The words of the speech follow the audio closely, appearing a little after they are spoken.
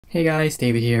Hey guys,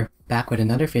 David here, back with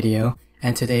another video,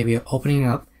 and today we are opening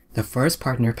up the first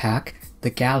partner pack, the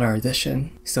Galar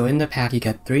edition. So in the pack you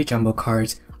get 3 jumbo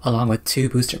cards along with 2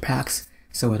 booster packs.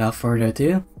 So without further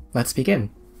ado, let's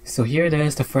begin. So here it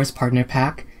is, the first partner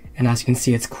pack, and as you can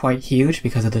see it's quite huge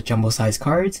because of the jumbo size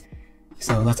cards.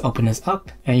 So let's open this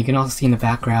up, and you can also see in the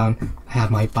background I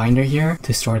have my binder here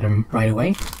to store them right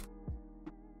away.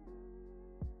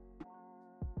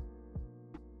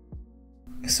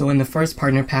 So in the first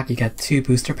partner pack you get 2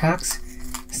 booster packs,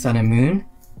 Sun and Moon,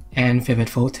 and Vivid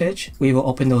Voltage. We will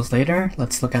open those later.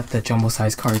 Let's look at the jumbo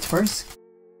size cards first.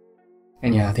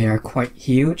 And yeah, they are quite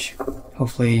huge.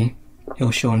 Hopefully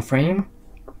it'll show in frame.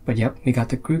 But yep, we got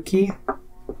the Grookey,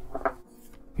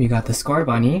 we got the Scar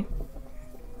Bunny,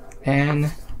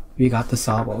 and we got the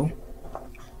Sabo.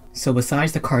 So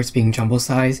besides the cards being jumbo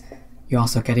size, you're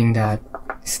also getting that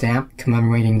stamp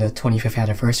commemorating the 25th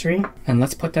anniversary. And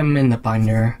let's put them in the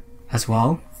binder as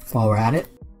well while we're at it.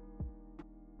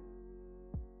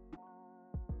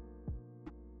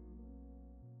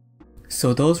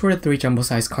 So those were the 3 jumbo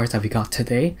size cards that we got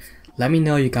today. Let me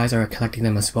know you guys are collecting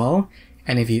them as well,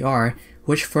 and if you are,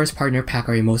 which first partner pack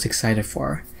are you most excited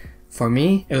for? For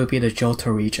me, it would be the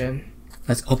Johto region.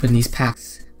 Let's open these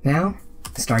packs now,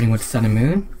 starting with Sun and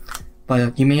Moon.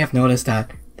 But you may have noticed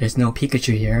that there's no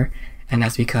Pikachu here, and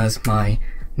that's because my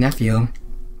nephew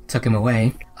took him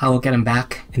away. I will get him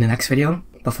back in the next video,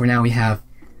 but for now we have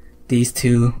these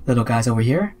 2 little guys over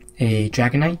here, a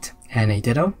Dragonite and a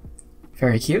Ditto.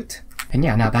 Very cute. And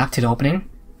yeah, now back to the opening.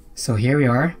 So here we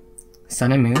are,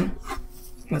 Sun and Moon.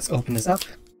 Let's open this up.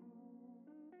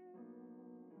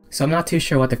 So I'm not too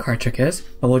sure what the card trick is,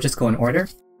 but we'll just go in order.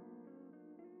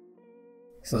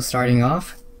 So starting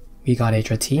off, we got a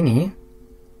Dratini,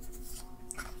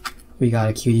 we got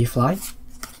a Cutiefly,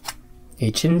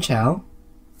 a Chinchou,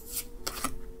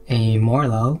 a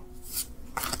Morlo,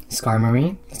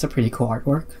 Skarmory, that's a pretty cool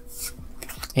artwork,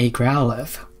 a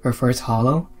Growlithe, reverse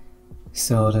holo.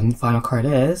 So the final card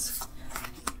is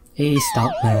a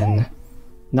Stoutland.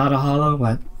 Not a holo,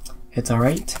 but it's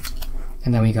alright.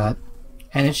 And then we got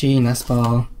Energy,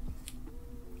 Nestball,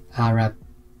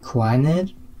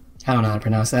 Araquanid, I don't know how to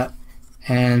pronounce that,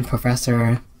 and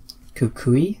Professor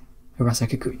Kukui.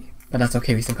 But that's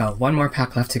okay, we still got 1 more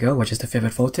pack left to go, which is the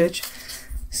Vivid Voltage.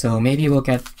 So maybe we'll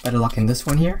get better luck in this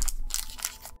one here.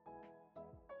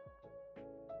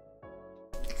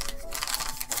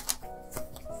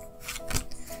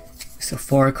 So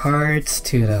 4 cards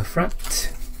to the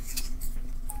front.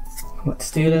 Let's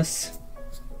do this.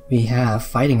 We have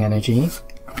Fighting Energy,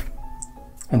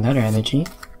 another Energy,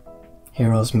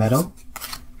 Hero's Metal,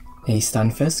 a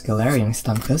Stunfisk, Galarian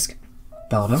Stunfisk,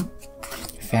 Beldum,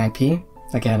 Phanpy.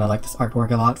 Again, I like this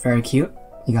artwork a lot, very cute.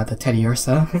 You got the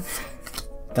Teddiursa,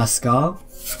 Duskull,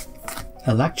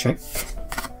 Electric,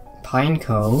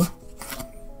 Pineco,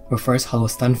 reverse holo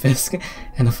Stunfisk,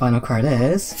 and the final card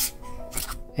is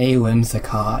a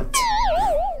Whimsicott.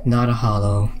 Not a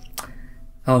holo.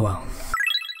 Oh well.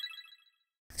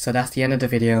 So that's the end of the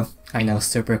video. I know,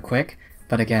 super quick,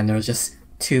 but again, there was just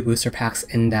 2 booster packs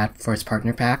in that first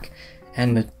partner pack,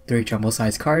 and the 3 jumbo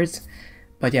size cards.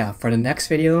 But yeah, for the next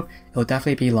video, it'll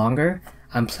definitely be longer.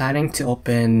 I'm planning to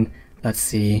open, let's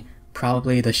see,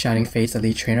 probably the Shining Fates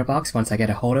Elite Trainer box once I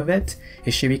get a hold of it.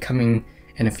 It should be coming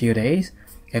in a few days.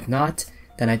 If not,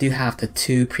 then I do have the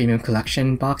 2 premium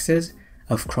collection boxes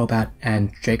of Crobat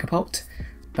and Dragapult.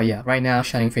 But yeah, right now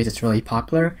Shining Fates is really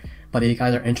popular, but if you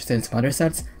guys are interested in some other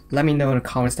sets, let me know in the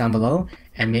comments down below,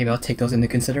 and maybe I'll take those into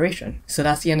consideration. So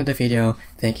that's the end of the video.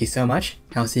 Thank you so much.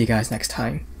 I'll see you guys next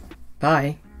time.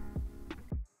 Bye!